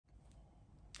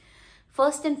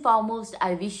First and foremost,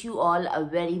 I wish you all a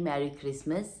very Merry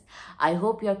Christmas. I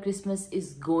hope your Christmas is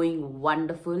going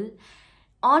wonderful.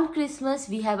 On Christmas,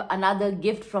 we have another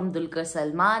gift from Dulquer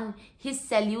Salmaan. His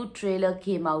Salute trailer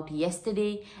came out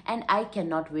yesterday and I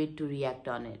cannot wait to react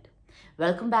on it.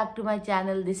 Welcome back to my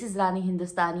channel. This is Rani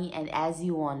Hindustani, and as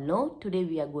you all know, today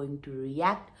we are going to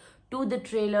react to the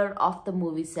trailer of the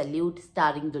movie Salute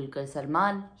starring Dulquer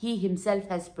Salmaan. He himself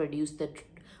has produced the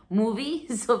movie.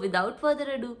 So without further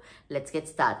ado, let's get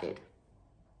started.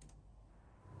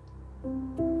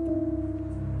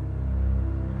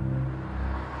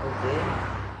 Okay,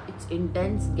 it's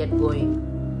intense. Get going.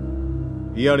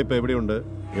 ഇയാളിപ്പോൾ എവിടെയുണ്ട്,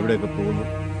 എവിടെയൊക്കെ പോകുന്നു,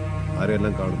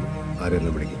 ആരെല്ലാം കാണുന്നു,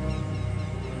 ആരെല്ലാം വിളിക്കുന്നു,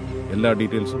 എല്ലാ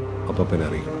ഡീറ്റെയിൽസും അപ്പനെ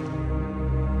അറിയിക്കണം.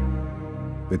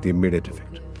 With immediate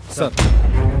effect. സർ,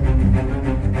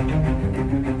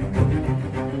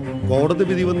 കോടതി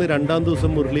വിധി വന്ന് 2-ാം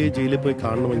ദിവസം മുരളിയെ ജയിലിൽ പോയി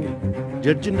കാണണമെങ്കിൽ,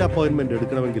 ജഡ്ജിന്റെ അപ്പോയിന്റ്മെന്റ്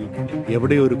എടുക്കണമെങ്കിൽ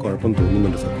എവിടെയോ ഒരു കുഴപ്പം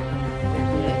തോന്നുന്നുണ്ട് sir.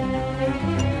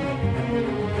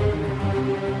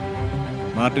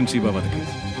 Martin Sheeba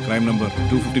വധക്കേസ്, crime number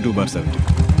 252/70.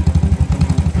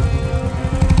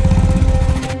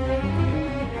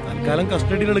 തൽക്കാലം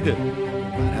കസ്റ്റഡിയിലെടുക്ക്,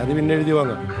 പരാതി പിന്നെ എഴുതി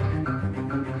വാങ്ങാം.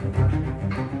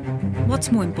 What's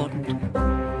more important?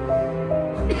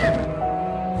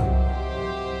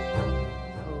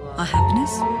 Our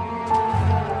happiness?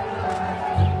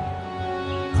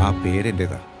 ആ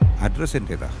പേരെൻ്റെതാ, അഡ്രസ്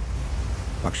എൻ്റെതാ.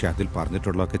 പക്ഷെ അതിൽ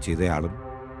പറഞ്ഞിട്ടുള്ളതൊക്കെ ചെയ്തയാളും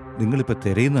നിങ്ങളിപ്പോൾ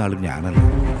തിരയുന്ന ആളും ഞാനല്ല.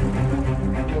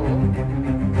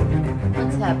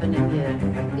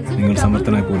 നിങ്ങൾ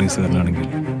സമർത്ഥനായ പോലീസുകാരനാണെങ്കിൽ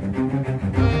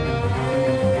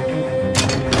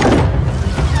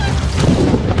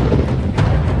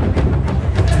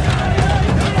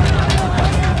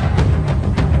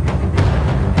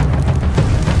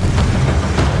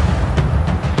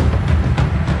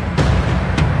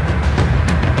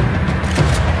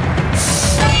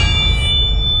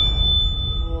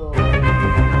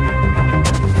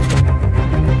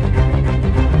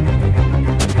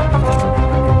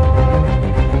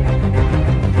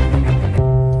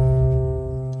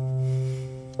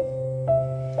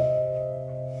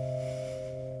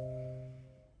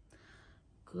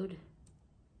good.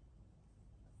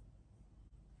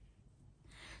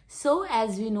 So as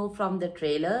we know from the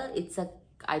trailer, it's a,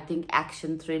 I think,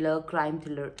 action thriller, crime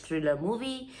thriller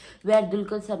movie where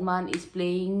Dulquer Salmaan is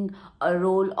playing a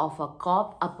role of a cop,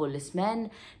 a policeman.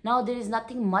 Now there is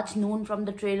nothing much known from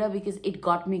the trailer because it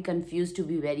got me confused, to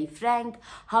be very frank.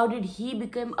 How did he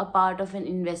become a part of an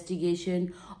investigation,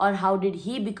 or how did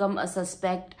he become a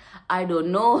suspect? I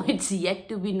don't know. It's yet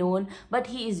to be known, but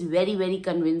he is very, very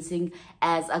convincing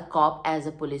as a cop, as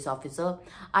a police officer.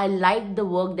 I like the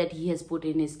work that he has put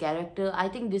in his character. I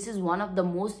think this is one of the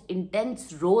most intense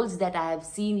roles that I have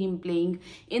seen him playing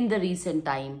in the recent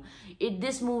time.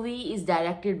 This movie is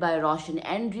directed by Rosshan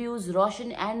Andrrews.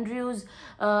 Rosshan Andrrews,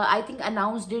 I think,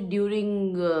 announced it during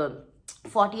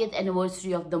 40th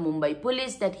anniversary of the Mumbai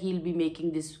police that he'll be making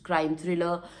this crime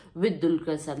thriller with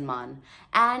Dulquer Salmaan.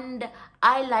 And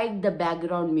I liked the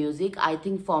background music. I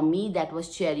think for me that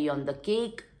was cherry on the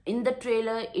cake. In the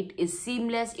trailer, it is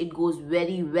seamless. It goes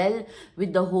very well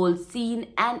with the whole scene,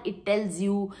 and it tells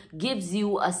you, gives you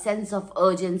a sense of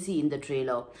urgency in the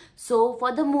trailer. So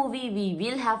for the movie, we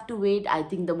will have to wait. I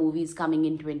think the movie is coming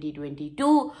in 2022.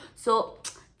 So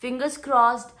fingers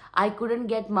crossed. I couldn't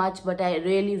get much, but I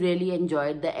really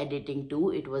enjoyed the editing too.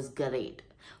 It was great.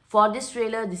 For this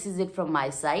trailer, this is it from my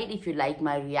side. If you like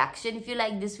my reaction, if you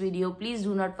like this video, please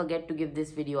do not forget to give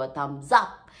this video a thumbs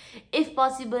up. If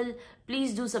possible,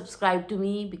 please do subscribe to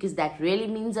me because that really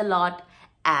means a lot.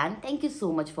 And thank you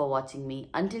so much for watching me.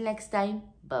 Until next time,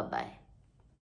 bye-bye.